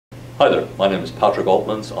Hi there, my name is Patrick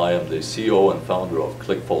Altmans. I am the CEO and founder of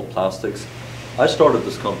Clickfold Plastics. I started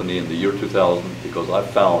this company in the year 2000 because I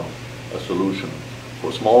found a solution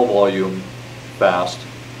for small volume, fast,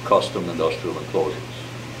 custom industrial enclosures.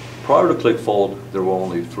 Prior to Clickfold, there were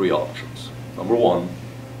only three options. Number one,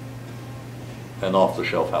 an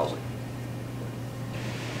off-the-shelf housing.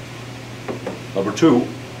 Number two,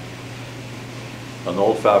 an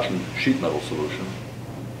old-fashioned sheet metal solution.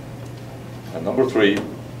 And number three,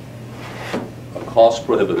 a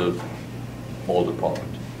cost-prohibitive molded product.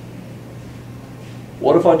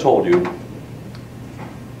 What if I told you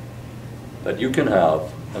that you can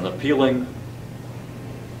have an appealing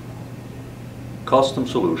custom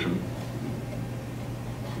solution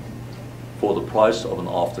for the price of an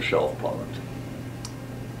off-the-shelf product?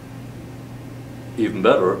 Even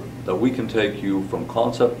better, that we can take you from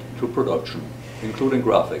concept to production, including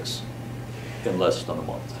graphics, in less than a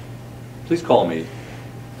month. Please call me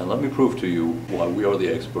and let me prove to you why we are the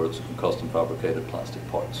experts in custom fabricated plastic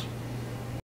parts.